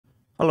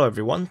Hello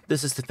everyone,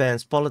 this is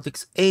Defense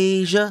Politics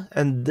Asia,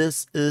 and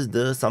this is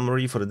the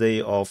summary for the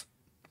day of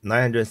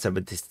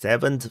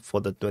 977th for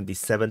the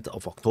 27th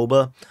of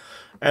October.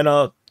 And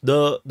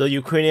the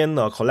Ukrainian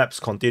collapse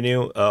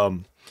continue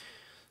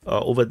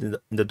over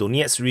the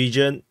Donetsk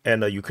region,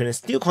 and Ukraine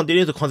still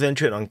continue to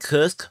concentrate on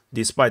Kursk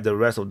despite the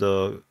rest of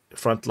the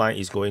front line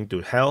is going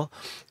to hell.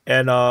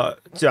 And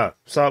there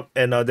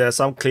are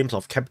some claims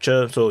of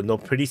capture, so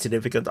pretty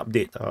significant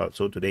update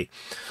so today.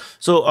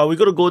 So we're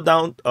going to go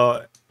down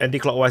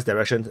anti-clockwise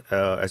direction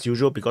as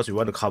usual, because we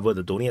want to cover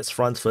the Donetsk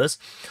front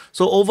first.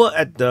 So over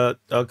at the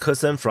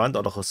Kherson front,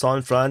 or the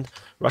Kherson front,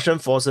 Russian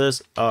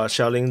forces are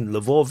shelling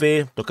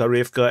Lvove,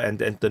 Tokarevka, and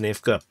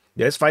Antonivka.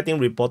 There's fighting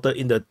reported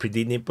in the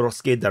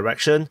Pridniprovsk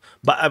direction,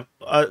 but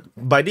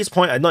by this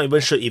point, I'm not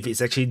even sure if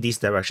it's actually this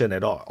direction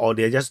at all, or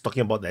they're just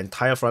talking about the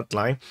entire front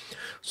line.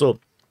 So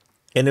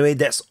anyway,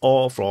 that's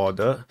all for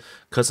the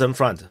Kherson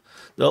front.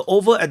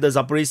 Over at the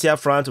Zaporizhia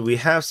front, we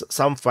have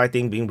some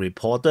fighting being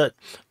reported,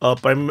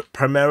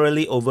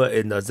 primarily over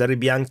in the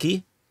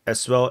Zeribyanki,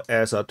 as well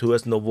as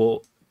towards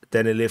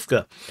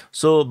Novodanilivka.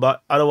 So,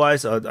 but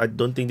otherwise, I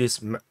don't think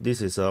this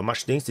is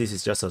much things. This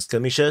is just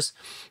skirmishes.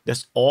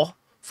 That's all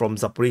from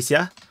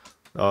Zaporizhia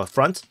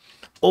front.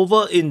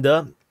 Over in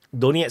the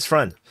Donetsk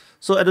front.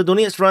 So at the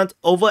Donetsk front,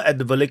 over at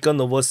the Velika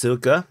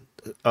Novosilka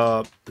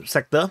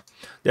sector,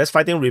 there's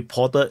fighting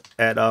reported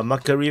at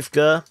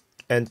Makarivka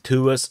and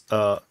towards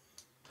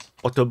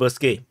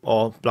Oktoberske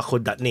or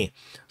Blahodatne.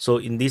 So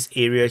in this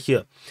area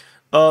here,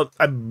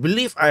 I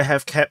believe I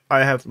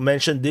have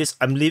mentioned this.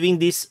 I'm leaving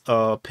this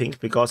pink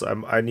because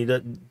I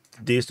needed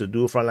this to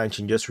do frontline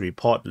changes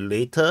report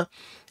later,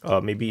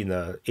 maybe in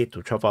 8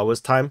 to 12 hours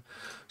time.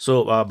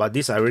 So but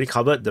this I already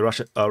covered. The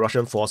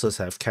Russian forces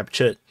have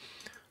captured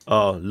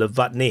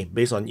Levatne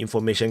based on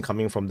information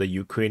coming from the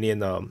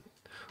Ukrainian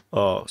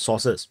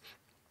sources.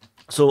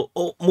 So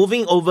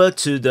moving over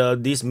to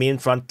this main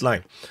front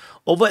line,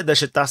 over at the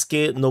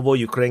Shetaske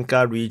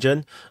Novoukrenka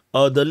region,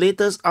 the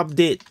latest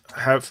update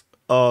have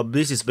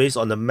this is based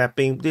on the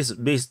mapping. This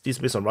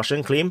based on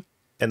Russian claim,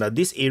 and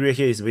this area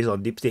here is based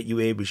on Deep State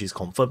UA, which is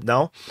confirmed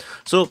now.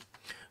 So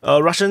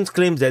Russians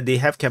claim that they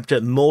have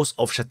captured most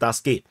of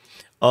Shetaske.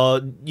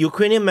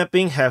 Ukrainian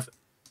mapping have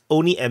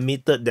only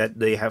admitted that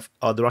they have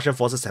the Russian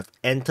forces have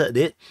entered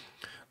it.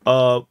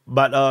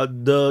 But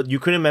the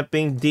Ukrainian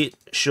mapping did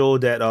show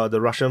that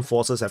the Russian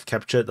forces have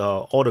captured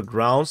all the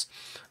grounds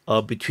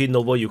between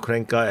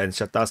Novoukrenka and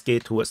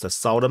Shetaske towards the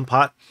southern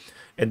part,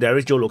 and there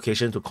is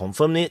geolocation to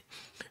confirm it.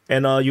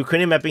 And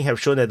Ukrainian mapping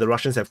have shown that the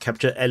Russians have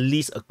captured at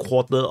least a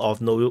quarter of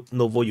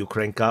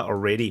Novoukrenka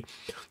already.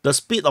 The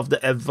speed of the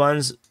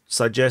advance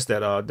suggests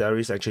that there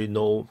is actually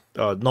not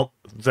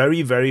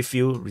very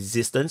few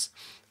resistance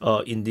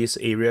in this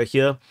area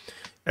here.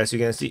 As you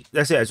can see,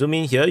 let's say I zoom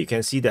in here, you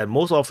can see that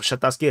most of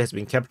Shetaske has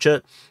been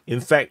captured.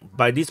 In fact,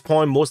 by this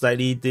point, most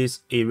likely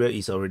this area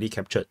is already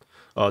captured.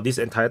 This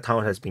entire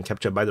town has been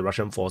captured by the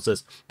Russian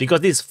forces,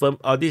 because this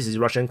is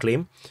Russian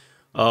claim.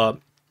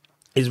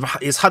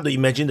 It's hard to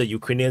imagine the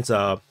Ukrainians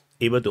are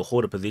able to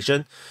hold a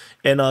position,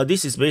 and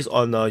this is based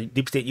on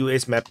Deep State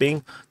UA's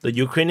mapping. The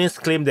Ukrainians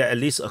claim that at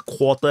least a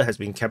quarter has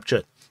been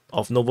captured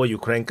of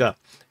Novoukrenka,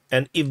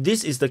 and if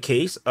this is the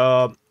case,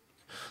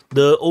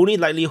 the only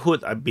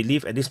likelihood, I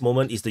believe, at this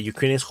moment is the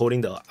Ukrainians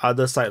holding the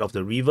other side of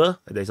the river.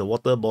 There's a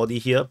water body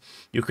here.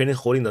 Ukrainians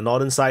holding the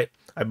northern side.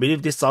 I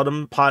believe this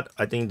southern part,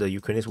 I think the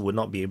Ukrainians will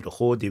not be able to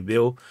hold. They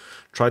will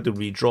try to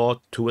redraw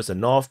towards the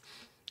north.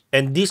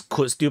 And this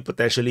could still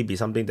potentially be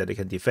something that they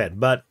can defend.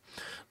 But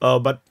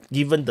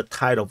given the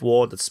tide of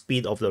war, the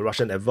speed of the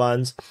Russian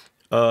advance,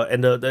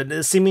 and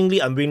the seemingly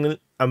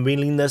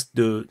unwillingness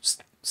to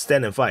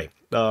stand and fight,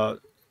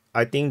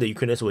 I think the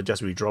Ukrainians will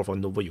just withdraw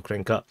from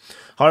Novoukrenka.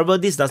 However,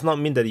 this does not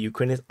mean that the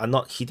Ukrainians are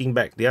not hitting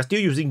back. They are still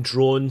using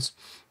drones,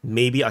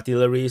 maybe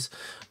artilleries,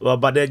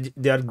 but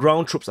their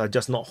ground troops are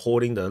just not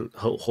holding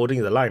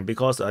the line,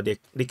 because they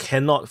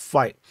cannot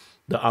fight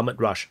the armored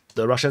rush.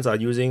 The Russians are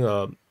using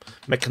a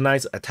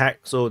mechanized attack,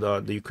 so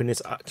the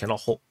Ukrainians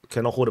cannot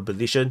hold a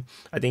position.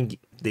 I think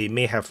they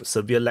may have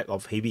severe lack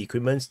of heavy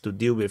equipment to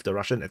deal with the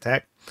Russian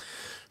attack.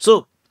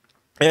 So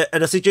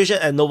at the situation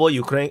at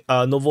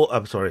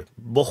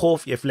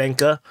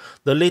Bohov-Yevlenka,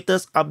 the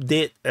latest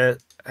update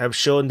have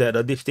shown that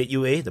the Deep State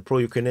UA, the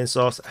pro-Ukrainian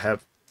source,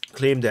 have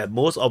claimed that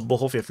most of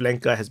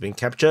Bohov-Yevlenka has been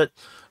captured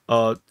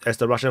as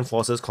the Russian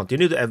forces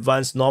continue to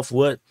advance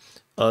northward,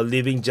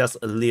 leaving just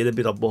a little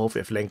bit of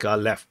Bohov-Yevlenka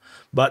left.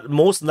 But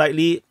most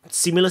likely,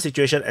 similar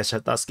situation as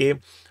Shetaske,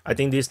 I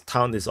think this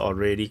town is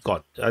already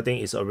gone. I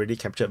think it's already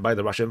captured by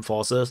the Russian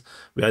forces.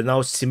 We are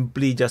now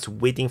simply just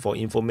waiting for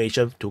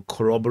information to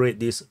corroborate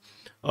this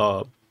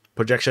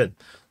projection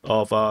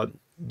of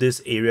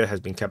this area has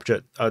been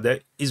captured.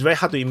 It's very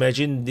hard to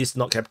imagine this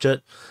not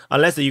captured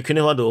unless the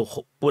Ukrainians want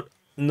to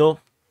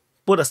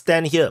put a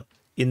stand here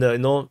in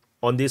the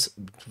on this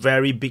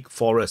very big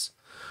forest,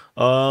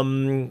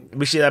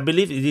 which I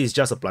believe it is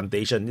just a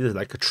plantation. This is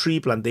like a tree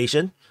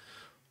plantation.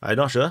 I'm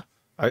not sure.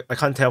 I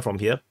can't tell from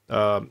here.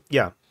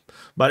 Yeah,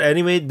 but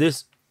anyway,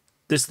 this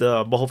this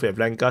the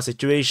Bohov-Yavlenka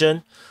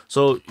situation.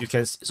 So you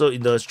can, so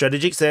in the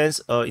strategic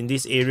sense, in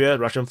this area,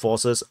 Russian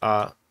forces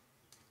are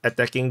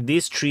attacking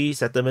these 3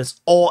 settlements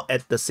all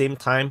at the same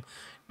time,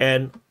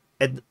 and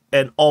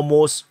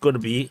almost going to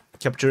be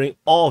capturing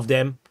all of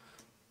them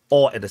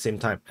all at the same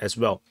time as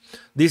well.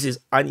 This is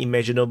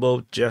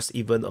unimaginable just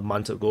even a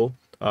month ago.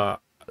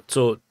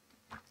 So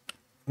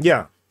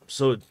yeah,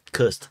 so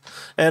cursed.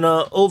 And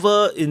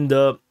over in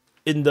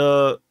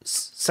the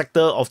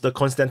sector of the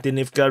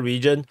Konstantinivka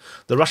region,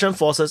 the Russian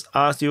forces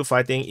are still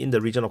fighting in the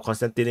region of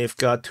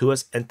Konstantinivka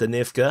towards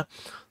Antonivka.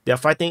 They are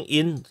fighting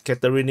in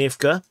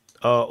Katerinivka.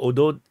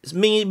 Although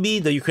maybe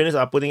the Ukrainians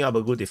are putting up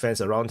a good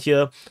defense around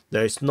here,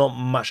 there is not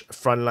much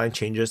frontline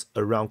changes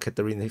around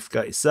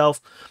Katerinivka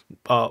itself.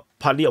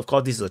 Partly, of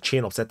course, this is a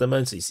chain of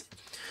settlements.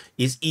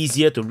 It's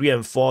easier to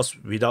reinforce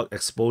without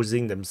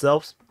exposing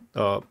themselves.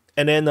 And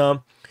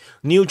then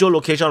new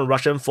geolocation of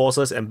Russian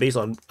forces and based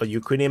on a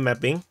Ukrainian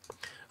mapping.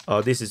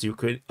 This is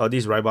Ukraine.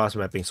 This is Rybar's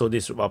mapping. So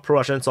this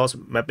pro-Russian source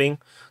mapping,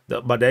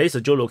 but there is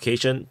a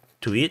geolocation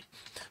to it.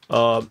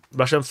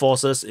 Russian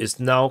forces is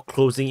now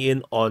closing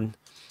in on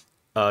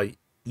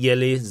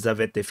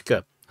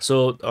Yelizavetivka.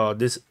 So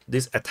this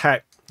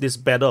attack, this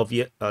battle of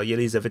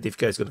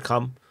Yelizavetivka is going to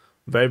come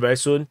very, very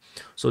soon.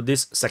 So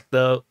this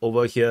sector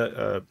over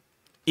here,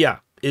 yeah,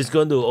 is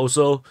going to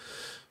also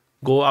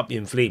go up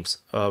in flames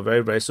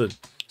very, very soon.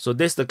 So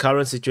this is the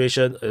current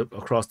situation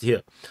across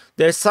here.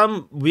 There's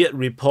some weird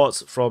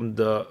reports from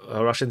the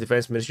Russian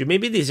Defense Ministry.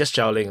 Maybe this is just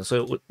shelling.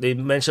 So they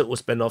mentioned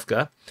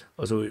Uspanovka,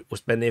 also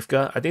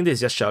Uspanivka. I think this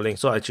is just shelling.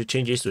 So I should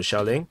change this to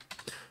shelling.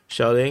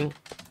 Shelling.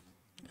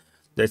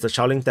 There's a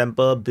Shaolin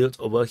temple built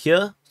over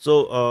here.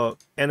 So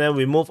and then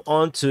we move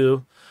on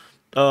to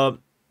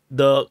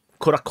the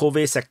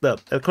Kurakove sector.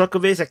 The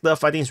Kurakove sector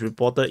fighting is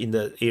reported in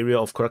the area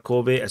of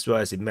Kurakove as well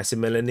as in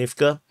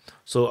Masimilianivka.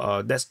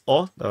 So that's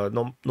all.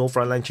 No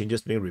frontline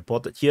changes being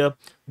reported here.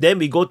 Then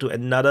we go to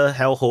another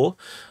hellhole,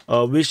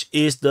 which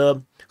is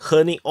the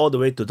Khernik all the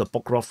way to the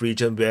Pokrov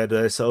region, where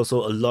there's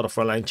also a lot of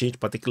frontline change,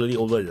 particularly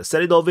over in the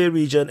Selydove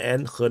region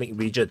and Khernik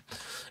region.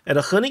 At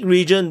the Khernik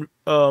region,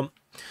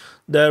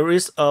 there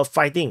is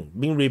fighting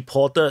being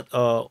reported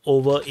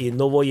over in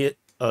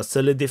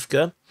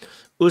Novoselidivka,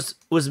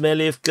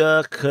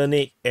 Uzmelivka,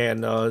 Khernik,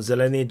 and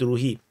Zeleny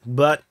Druhi.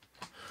 But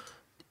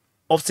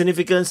of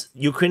significance,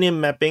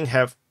 Ukrainian mapping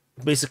have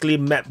basically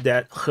mapped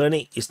that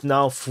Khernik is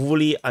now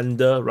fully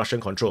under Russian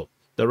control.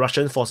 The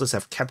Russian forces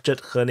have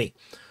captured Khernik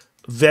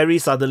very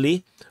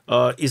suddenly.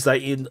 It's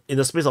like in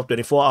the space of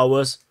 24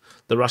 hours,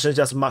 the Russians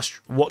just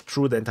walk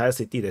through the entire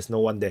city. There's no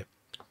one there.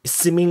 It's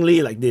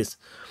seemingly like this.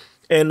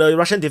 And the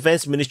Russian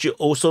Defense Ministry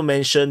also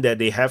mentioned that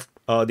they have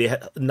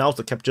announced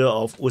the capture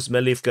of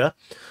Izmailivka.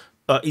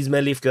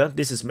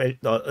 This is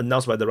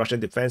announced by the Russian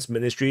Defense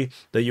Ministry.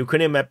 The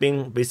Ukrainian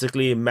mapping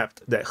basically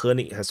mapped that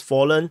Khernik has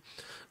fallen,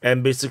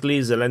 and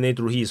basically Zeleny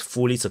Druhi is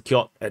fully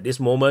secured at this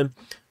moment.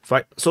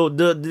 So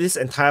this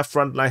entire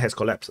front line has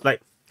collapsed.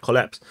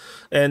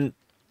 And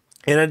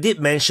I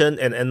did mention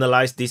and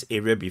analyze this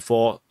area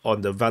before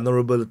on the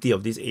vulnerability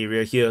of this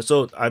area here.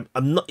 So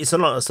it's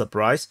not a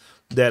surprise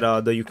that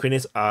the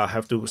Ukrainians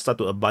have to start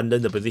to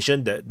abandon the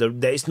position. That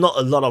there is not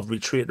a lot of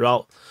retreat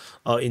route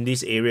in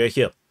this area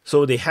here.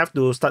 So they have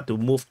to start to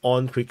move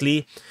on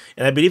quickly.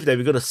 And I believe that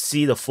we're going to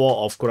see the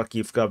fall of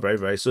Kurakivka very,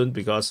 very soon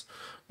because,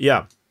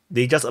 yeah,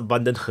 they just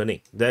abandoned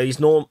Khernik. There is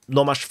not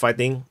much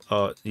fighting.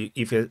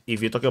 If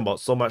you're talking about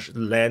so much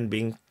land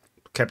being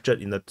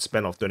captured in the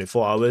span of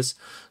 24 hours.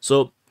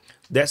 So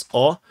that's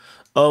all.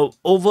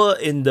 Over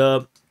in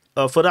the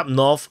further up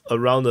north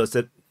around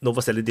the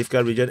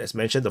Novoselidivka region, as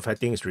mentioned, the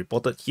fighting is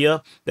reported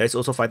here. There is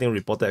also fighting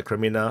reported at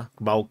Kremina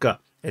Balka.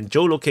 And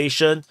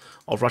geolocation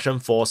of Russian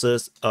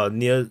forces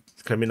near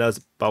Kremina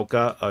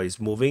Balka is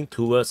moving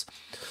towards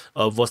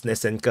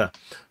Voznesenka.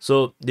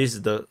 So this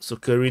is the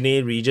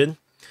Sukharine region.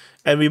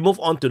 And we move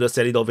on to the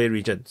Selydove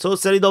region. So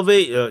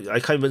Selydove, I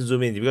can't even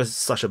zoom in because it's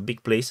such a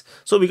big place.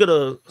 So we're going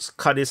to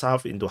cut this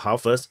half into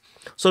half first.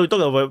 So we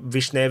talk about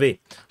Vishneve.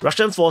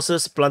 Russian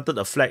forces planted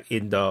a flag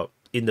in the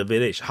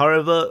village.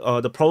 However,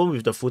 the problem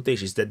with the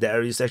footage is that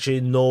there is actually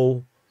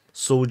no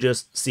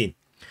soldiers seen.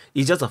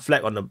 It's just a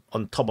flag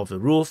on top of the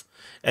roof,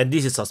 and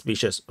this is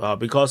suspicious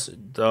because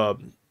the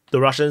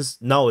Russians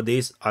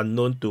nowadays are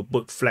known to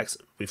put flags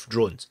with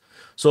drones.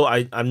 So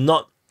I'm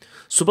not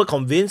super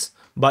convinced,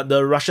 but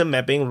the Russian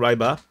mapping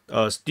Rybar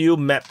still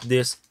map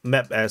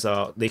as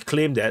they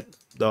claim that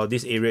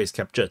this area is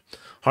captured.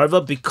 However,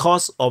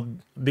 because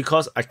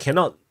I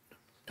cannot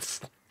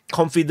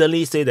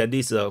confidently say that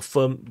this is a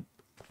firm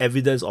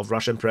evidence of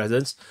Russian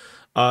presence,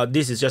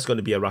 this is just going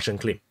to be a Russian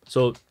claim.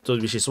 So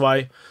which is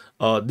why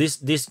this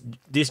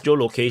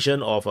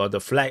geolocation of the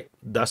flag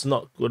does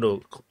not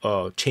going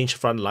to change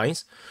front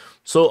lines.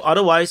 So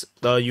otherwise,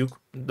 the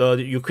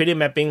Ukrainian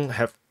mapping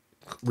have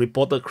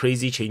reported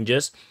crazy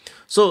changes.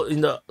 So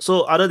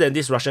other than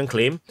this Russian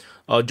claim,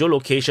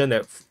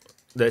 geolocation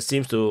that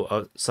seems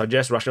to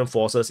suggest Russian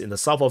forces in the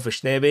south of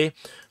Vishneve,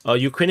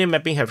 Ukrainian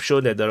mapping have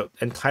shown that the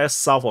entire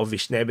south of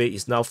Vishneve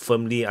is now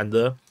firmly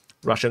under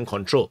Russian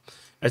control,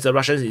 as the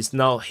Russians is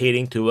now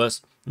heading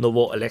towards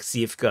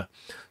Novo-Alexeyevka.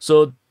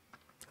 So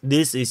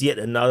this is yet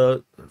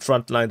another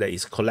front line that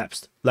is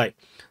collapsed. Like,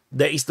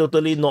 there is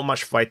totally not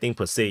much fighting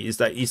per se. It's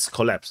like it's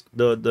collapsed.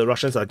 The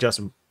Russians are just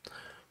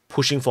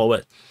pushing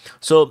forward.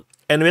 So,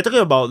 and we're talking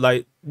about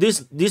like this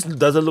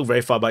doesn't look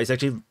very far, but it's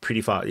actually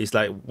pretty far. It's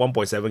like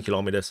 1.7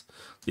 kilometers.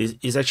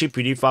 It's actually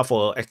pretty far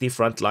for an active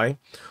front line.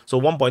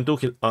 So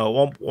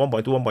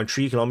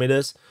 1.3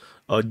 kilometers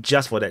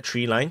just for that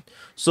tree line.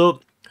 So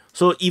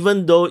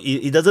even though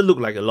it doesn't look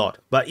like a lot,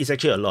 but it's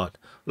actually a lot.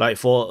 Like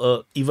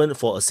for even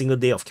for a single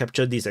day of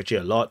capture, this is actually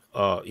a lot.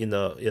 In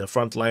a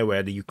front line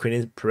where the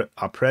Ukrainians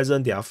are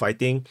present, they are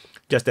fighting.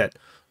 Just that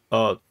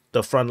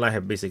the front line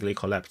have basically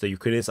collapsed. The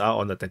Ukrainians are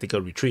on a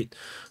tactical retreat.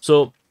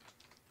 So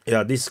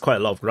yeah, this is quite a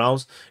lot of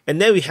grounds.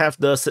 And then we have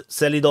the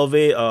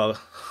SELYDOVE,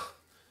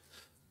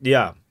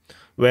 yeah,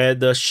 where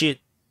the shit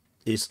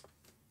is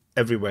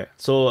everywhere.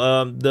 So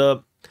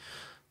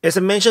as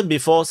I mentioned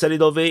before,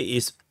 SELYDOVE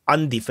is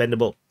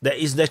undefendable. There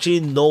is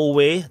actually no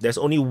way. There's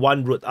only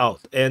one route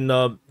out, and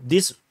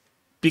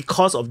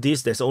because of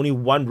this, there's only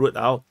one route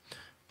out.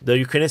 The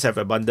Ukrainians have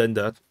abandoned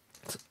the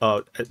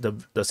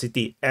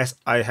city, as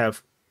I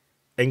have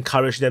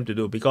encouraged them to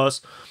do,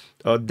 because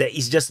there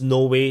is just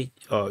no way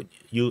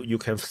you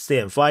can stay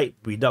and fight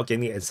without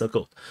getting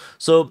encircled.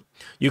 So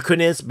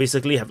Ukrainians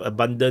basically have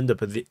abandoned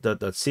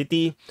the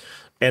city,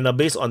 and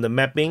based on the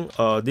mapping,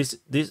 this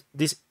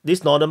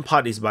northern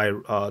part is by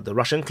the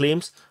Russian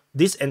claims.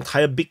 This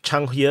entire big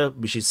chunk here,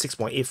 which is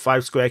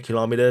 6.85 square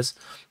kilometers,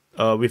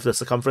 with the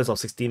circumference of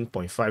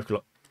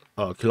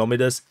 16.5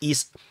 kilometers,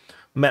 is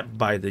mapped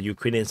by the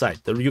Ukrainian side.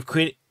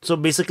 So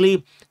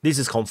basically, this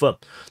is confirmed.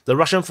 The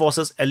Russian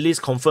forces at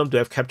least confirmed to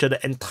have captured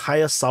the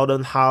entire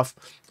southern half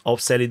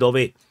of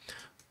SELYDOVE.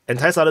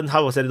 Entire southern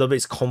half of SELYDOVE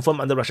is confirmed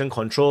under Russian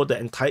control. The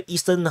entire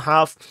eastern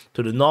half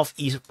to the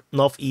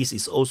northeast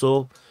is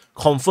also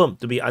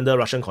confirmed to be under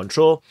Russian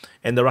control,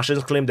 and the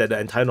Russians claim that the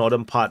entire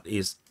northern part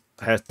has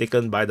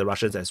taken by the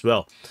Russians as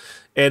well.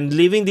 And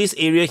leaving this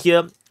area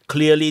here,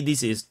 clearly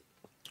this is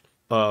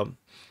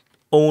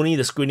only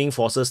the screening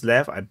forces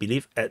left, I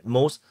believe, at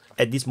most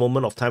at this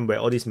moment of time where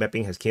all this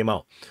mapping has came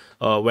out,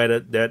 where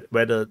the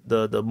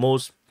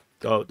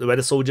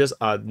soldiers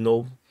are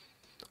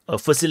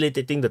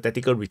facilitating the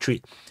tactical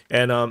retreat,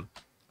 and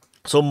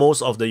so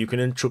most of the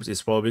Ukrainian troops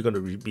is probably going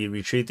to be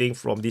retreating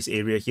from this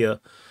area here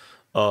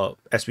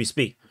as we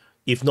speak.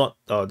 If not,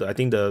 I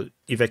think the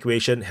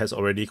evacuation has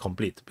already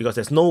complete, because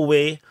there's no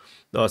way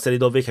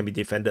SELYDOVE can be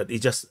defended.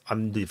 It's just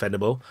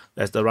undefendable,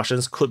 as the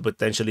Russians could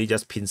potentially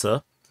just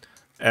pincer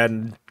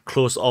and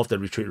close off the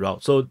retreat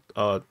route. So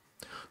the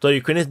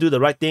Ukrainians do the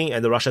right thing,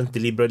 and the Russians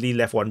deliberately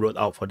left one road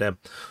out for them.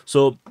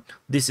 So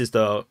this is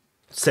the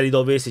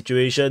SELYDOVE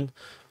situation.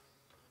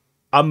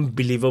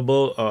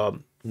 Unbelievable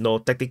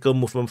tactical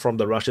movement from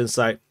the Russian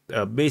side.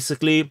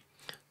 Basically,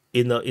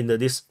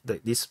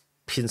 this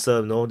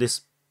pincer,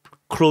 this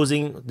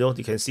closing,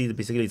 you can see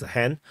basically it's a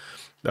hand.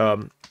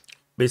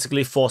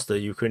 Basically force the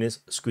Ukrainians,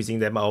 squeezing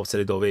them out of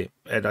SELYDOVE.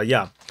 And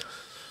yeah,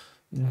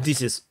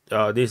 this is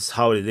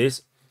how it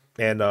is.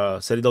 And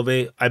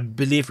SELYDOVE, I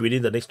believe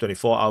within the next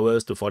 24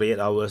 hours to 48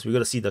 hours, we're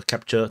going to see the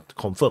capture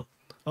confirmed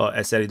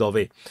at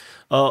SELYDOVE.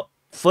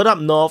 Further up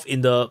north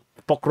in the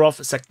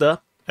Pokrov sector,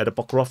 at the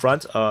Pokrov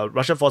front,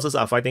 Russian forces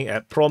are fighting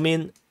at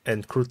Promin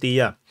and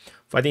Krutya.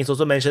 Fighting is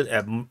also mentioned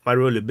at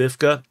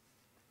Myro-Lubivka,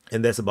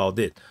 and that's about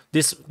it.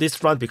 This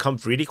front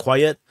becomes really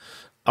quiet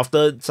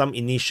after some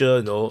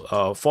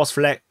initial false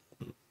flag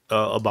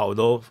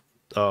about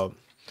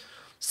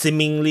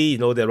seemingly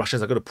the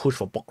Russians are going to push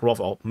for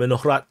Pokrov or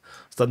Minohrad.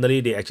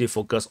 Suddenly they actually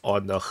focus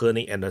on the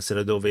Herning and the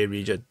SELYDOVE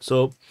region.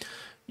 So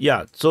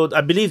yeah, so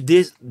I believe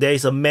there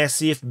is a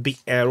massive big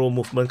arrow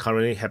movement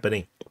currently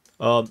happening.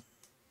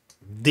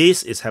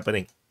 This is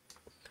happening.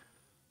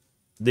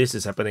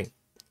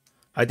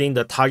 I think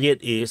the target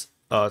is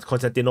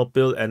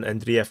Constantinople and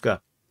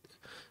Andriivka.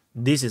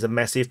 This is a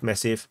massive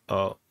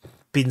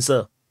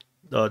pincer,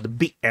 the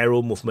big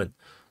arrow movement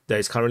that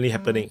is currently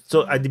happening.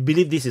 So I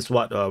believe this is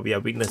what we are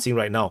witnessing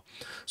right now.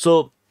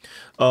 So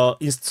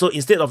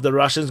instead of the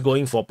Russians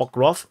going for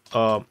Pokrov,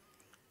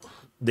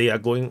 they are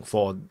going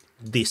for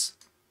this.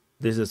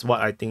 This is what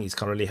I think is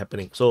currently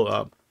happening.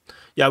 So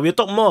yeah, we'll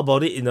talk more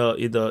about it in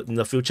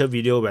the future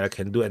video where I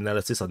can do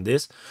analysis on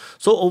this.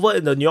 So over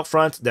in the New York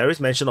front, there is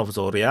mention of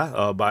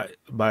Zoria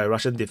by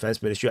Russian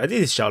Defense Ministry. I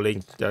think it's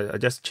Shaolin. I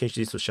just changed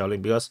this to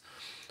Shaolin because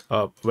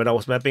when I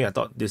was mapping, I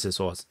thought this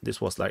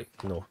was like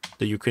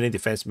the Ukrainian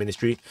Defense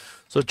Ministry.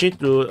 So change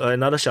to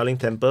another Shaolin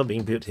temple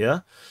being built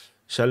here.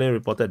 Shaolin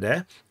reported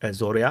there at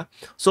Zoria.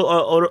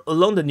 So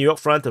along the New York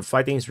front, the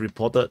fighting is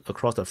reported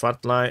across the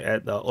front line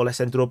at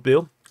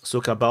Oleksandropil,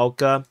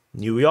 Sukabalka,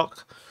 New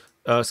York,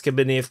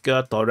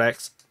 Skibinivka,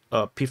 Torex,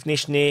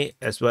 Pivnishny,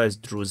 as well as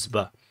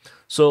Druzhba.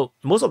 So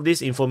most of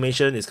this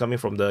information is coming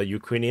from the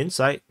Ukrainian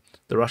side.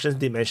 The Russians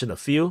did mention a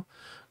few,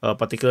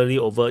 particularly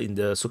over in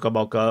the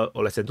Sukabalka,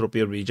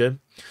 Oleksandropil region.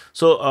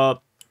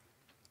 So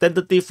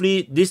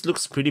tentatively, this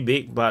looks pretty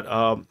big, but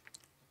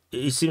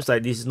it seems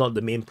like this is not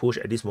the main push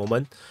at this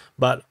moment.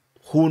 But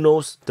who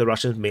knows, the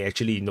Russians may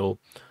actually, you know,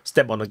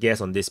 step on the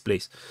gas on this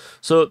place.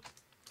 So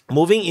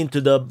moving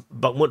into the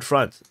Bakhmut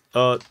front,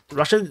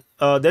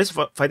 there's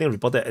fighting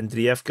reported at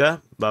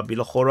Andriivka,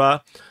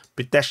 Bilohora,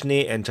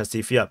 Pitechny, and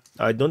Chasivya.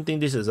 I don't think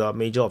this is a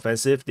major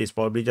offensive. This is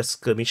probably just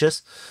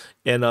skirmishes.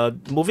 And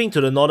moving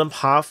to the northern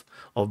half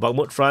of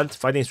Bakhmut front,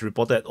 fighting is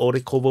reported at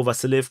Orikovo,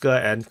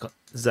 Vasilivka, and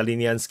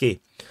Zaliniansky.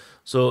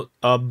 So,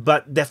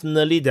 but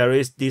definitely there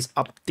is this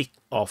uptick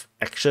of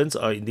actions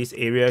in this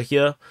area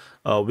here.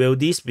 Will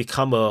this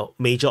become a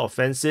major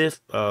offensive?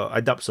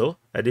 I doubt so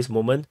at this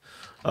moment,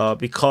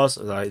 because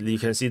you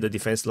can see the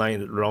defense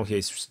line around here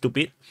is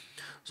stupid.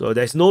 So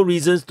there's no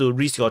reasons to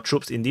risk your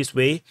troops in this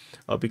way,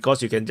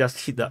 because you can just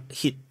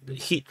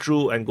hit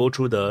through and go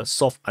through the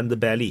soft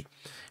underbelly,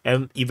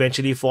 and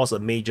eventually force a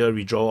major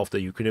withdrawal of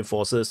the Ukrainian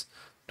forces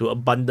to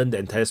abandon the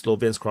entire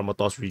Sloviansk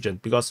Kramatorsk region.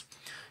 Because,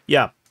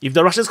 yeah, if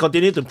the Russians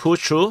continue to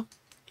push through,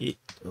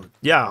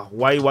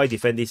 why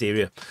defend this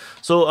area?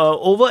 So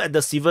over at the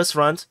Sivers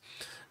front,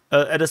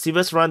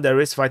 there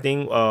is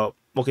fighting.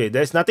 Okay,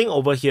 there's nothing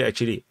over here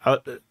actually.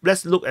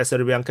 Let's look at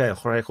Serebianka and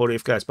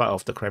Horivka as part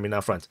of the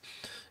Crimea front.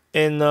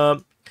 And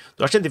the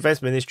Russian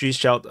Defense Ministry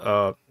shout,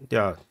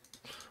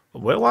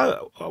 when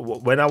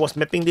I was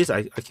mapping this,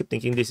 I keep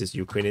thinking this is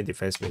Ukrainian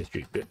Defense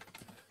Ministry.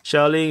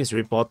 Shelling is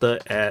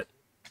reported at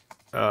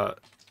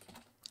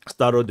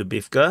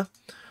Starodubivka.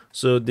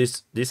 So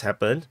this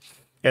happened.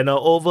 And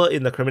over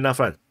in the Crimea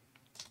front,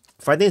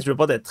 fighting is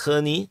reported at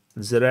Terny,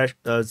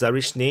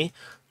 Zarishny,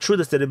 through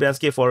the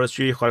Serebiansky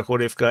Forestry,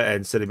 Horivka,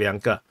 and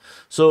Serebianka.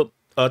 So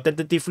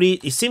tentatively,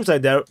 it seems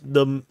like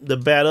the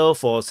battle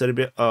for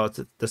the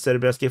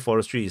Serebiansky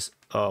Forestry is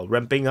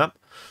ramping up.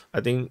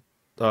 I think,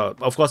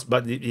 of course,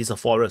 but it is a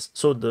forest.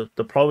 So the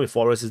problem with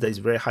forest is that it's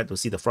very hard to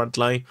see the front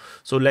line.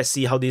 So let's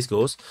see how this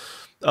goes.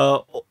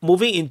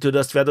 Moving into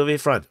the Sverdlovsk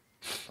front.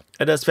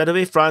 At the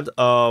Sverdlovsk front,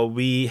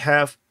 we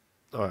have,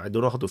 I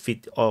don't know how to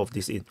fit all of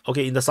this in.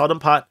 Okay, in the southern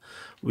part,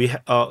 we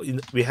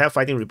have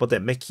fighting reported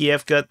at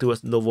Makievka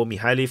towards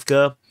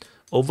Novomikhailivka,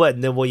 over at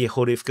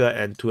Novoyehorivka,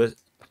 and towards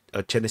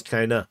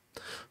Chernivtskaya.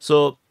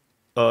 So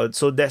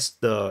that's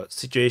the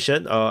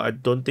situation. I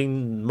don't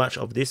think much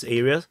of this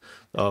area,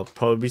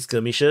 probably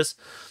skirmishes.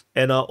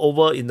 And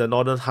over in the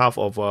northern half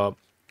of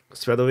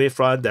Sverdlovsk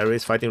front, there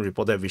is fighting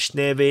reported at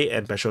Vishneve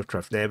and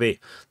Petrotravneve.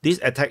 This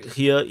attack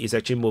here is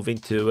actually moving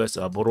towards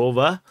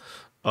Borova,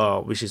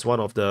 which is one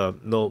of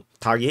the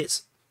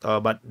targets.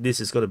 But this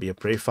is going to be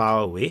pretty far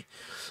away.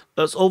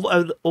 Over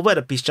at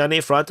the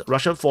Pischane front,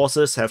 Russian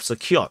forces have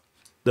secured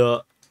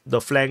the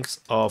flanks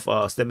of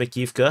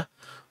Stemekivka.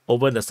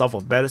 Over in the south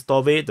of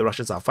Berestove, the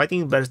Russians are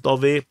fighting in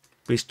Berestove,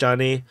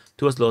 Pischane,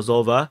 towards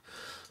Lozova.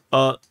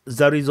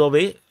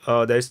 Zarizove,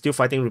 there is still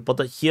fighting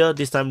reported here.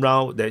 This time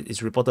round, that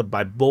is reported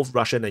by both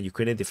Russian and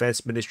Ukrainian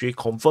Defense Ministry,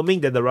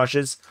 confirming that the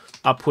Russians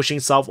are pushing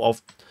south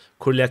of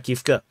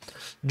Kuryakivka.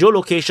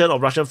 Geolocation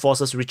of Russian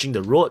forces reaching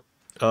the road.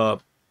 I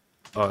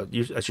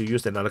should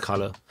use another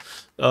color.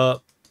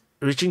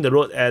 Reaching the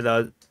road at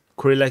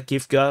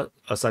Kuryakivka,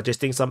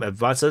 suggesting some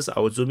advances. I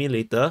will zoom in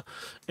later.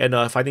 And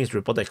fighting is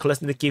reported at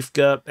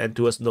Kolesnikivka and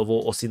towards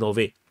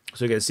Novo-Osinove.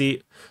 So you can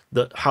see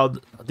how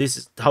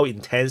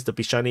intense the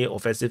Pischane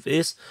offensive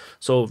is.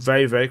 So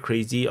very, very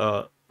crazy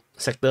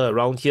sector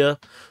around here.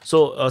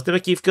 So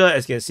Stemekivka,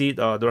 as you can see,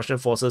 the Russian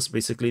forces,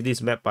 basically this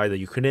is mapped by the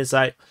Ukrainian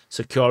side,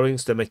 securing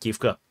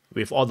Stemekivka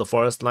with all the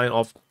forest line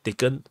off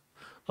taken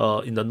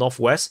in the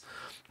northwest.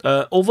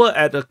 Over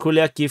at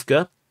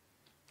Kuryakivka,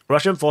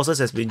 Russian forces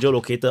has been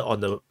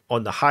geolocated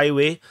on the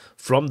highway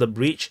from the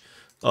bridge,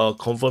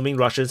 confirming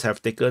Russians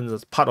have taken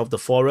part of the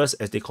forest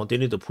as they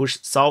continue to push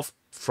south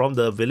from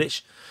the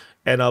village,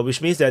 and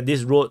which means that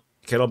this road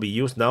cannot be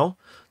used now.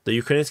 The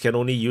Ukrainians can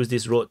only use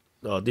this road,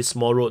 this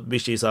small road,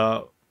 which is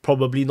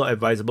probably not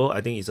advisable.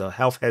 I think it's a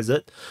health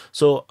hazard.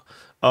 So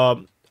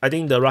I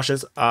think the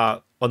Russians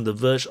are on the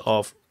verge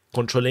of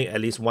controlling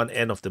at least one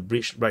end of the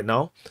bridge right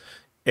now,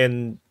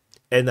 and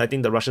I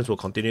think the Russians will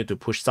continue to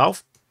push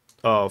south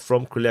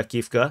from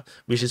Kuryakivka,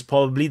 which is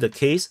probably the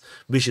case,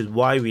 which is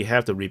why we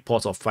have the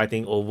reports of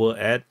fighting over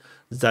at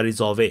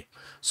Zarizove.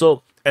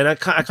 So, and I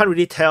can't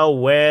really tell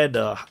where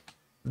the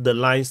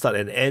line start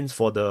and ends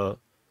for the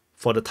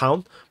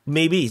town.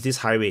 Maybe it's this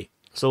highway.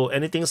 So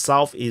anything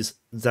south is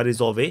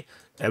Zarizove,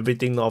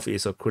 everything north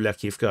is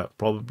Kuryakivka.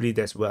 Probably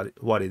that's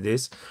what it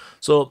is.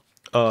 So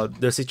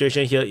the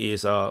situation here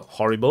is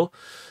horrible.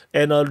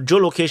 And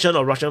geolocation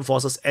of Russian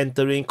forces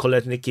entering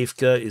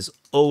Kolesnikivka is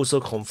also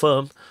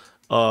confirmed.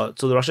 So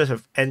the Russians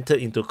have entered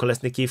into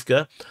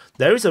Kolesnikivka.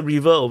 There is a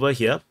river over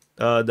here,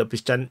 the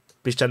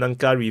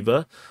Pischananka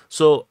River.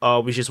 So,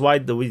 which is why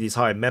this is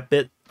how I map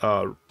it.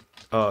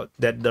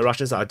 That the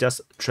Russians are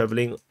just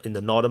traveling in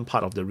the northern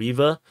part of the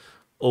river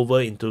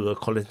over into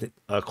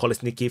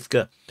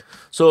Kolesnikivka.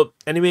 So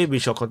anyway, we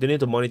shall continue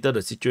to monitor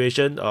the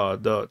situation.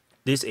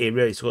 This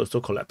area is also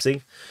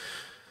collapsing.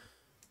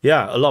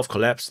 Yeah, a lot of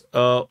collapse.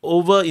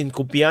 Over in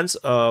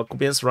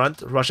Kupiansk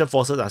front, Russian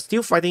forces are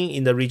still fighting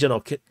in the region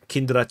of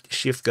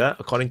Kindrashivka,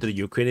 according to the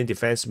Ukrainian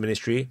Defense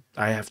Ministry.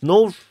 I have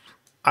no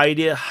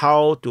idea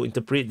how to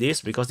interpret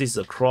this because this is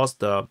across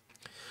the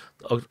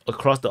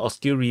across the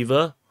Oskil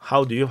River.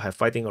 How do you have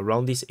fighting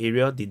around this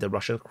area? Did the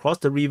Russians cross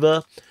the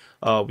river?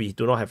 We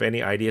do not have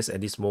any ideas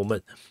at this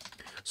moment.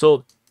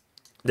 So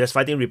there's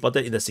fighting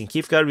reported in the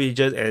Sinkivka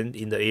region and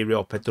in the area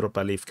of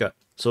Petropavlivka.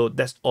 So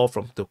that's all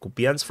from the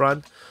Kupiansk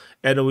front.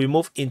 And we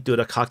move into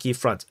the Kharkiv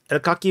front.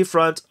 At the Kharkiv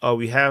front,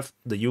 we have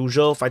the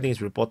usual fighting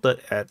is reported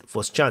at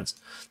Voschansk.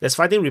 There's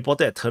fighting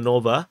reported at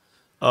Ternova,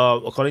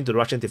 according to the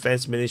Russian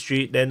Defense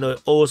Ministry. Then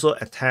also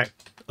attack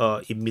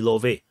in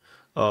Milove,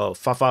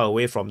 far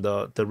away from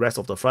the rest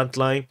of the front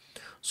line.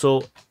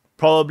 So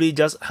probably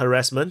just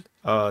harassment.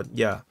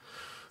 Yeah.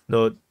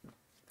 No.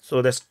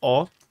 So that's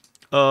all.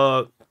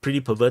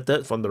 Pretty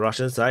perverted from the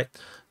Russian side.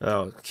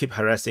 Keep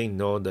harassing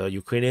the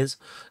Ukrainians.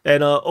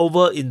 And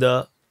over in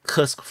the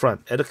KURSK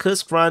front. At the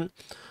KURSK front,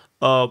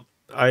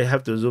 I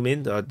have to zoom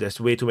in. There's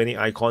way too many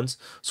icons.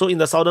 So in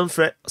the southern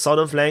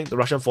flank, the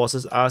Russian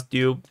forces are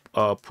still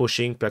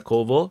pushing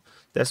Pekovo.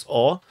 That's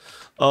all.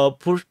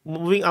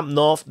 Moving up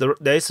north,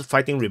 there is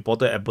fighting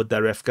reported at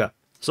Budarevka.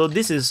 So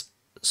this is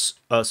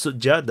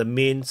Sudja, the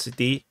main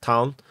city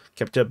town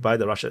captured by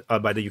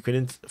the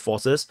Ukrainian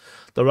forces.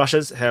 The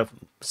Russians have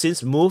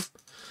since moved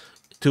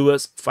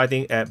towards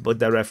fighting at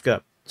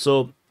Budarevka.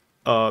 So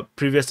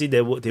previously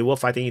they were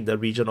fighting in the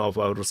region of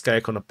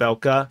Ruskaya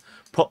Konopelka,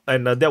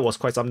 and that was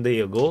quite some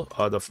day ago.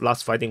 The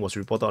last fighting was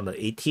reported on the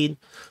 18th.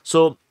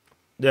 So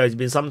there has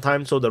been some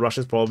time. So the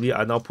Russians probably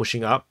are now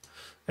pushing up,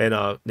 and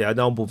they are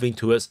now moving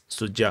towards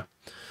Sudja.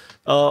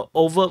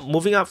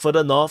 Moving up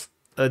further north,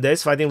 there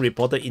is fighting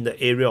reported in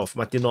the area of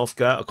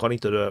Martinovka, according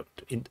to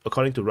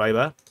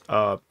Ryba,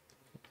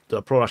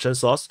 the pro-Russian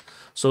source.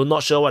 So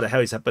not sure what the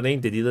hell is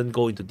happening. They didn't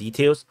go into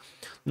details.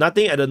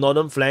 Nothing at the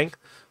northern flank.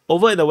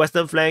 Over in the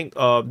western flank,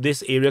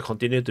 this area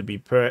continued to be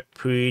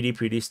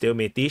pretty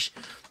stalemate-ish.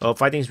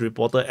 Fighting is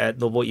reported at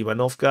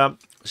Novo-Ivanovka,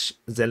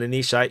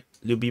 Zeleny Shite,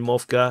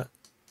 Lyubimovka,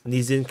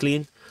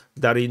 Nizinklin,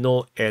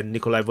 Darino, and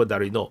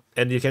Nikolaevo-Darino.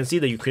 And you can see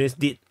the Ukrainians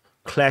did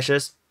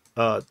clashes,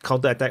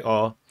 counter-attack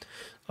or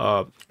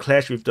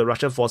clash with the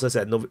Russian forces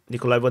at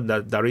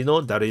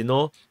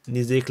Nikolaevo-Darino,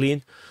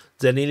 Nizinklin,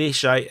 Zeleny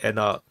Shite, and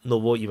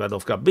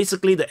Novo-Ivanovka.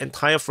 Basically, the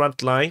entire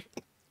front line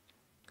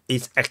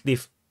is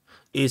active.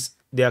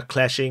 They are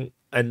clashing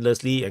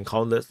endlessly and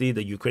countlessly.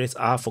 The Ukrainians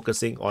are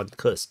focusing on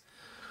KURSK.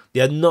 They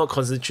are not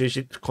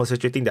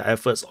concentrating their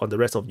efforts on the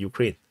rest of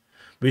Ukraine,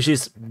 which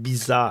is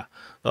bizarre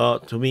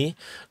to me.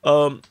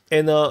 And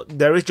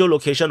there is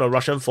geolocation of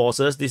Russian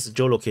forces. This is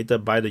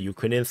geolocated by the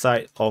Ukrainian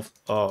side of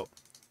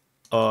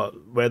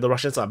where the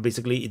Russians are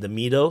basically in the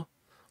middle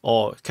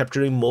or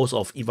capturing most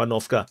of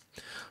Ivanovka.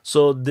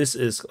 So this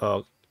is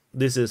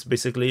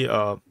basically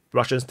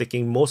Russians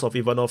taking most of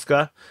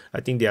Ivanovka. I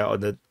think they are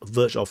on the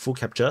verge of full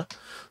capture.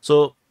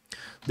 So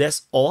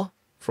that's all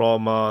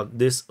from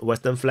this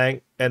western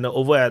flank. And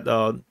over at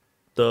the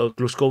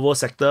Glushkovo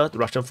sector, the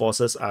Russian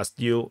forces are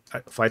still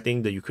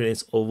fighting the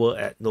Ukrainians over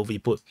at Novi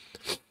Put.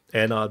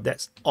 And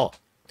that's all.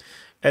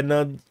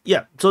 And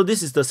yeah, so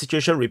this is the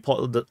situation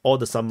report, all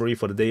the summary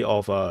for the day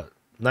of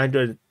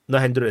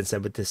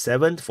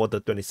 977 for the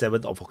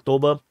 27th of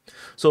October.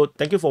 So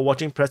thank you for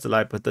watching. Press the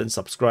like button,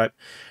 subscribe,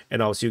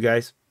 and I'll see you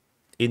guys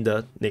in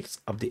the next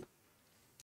update.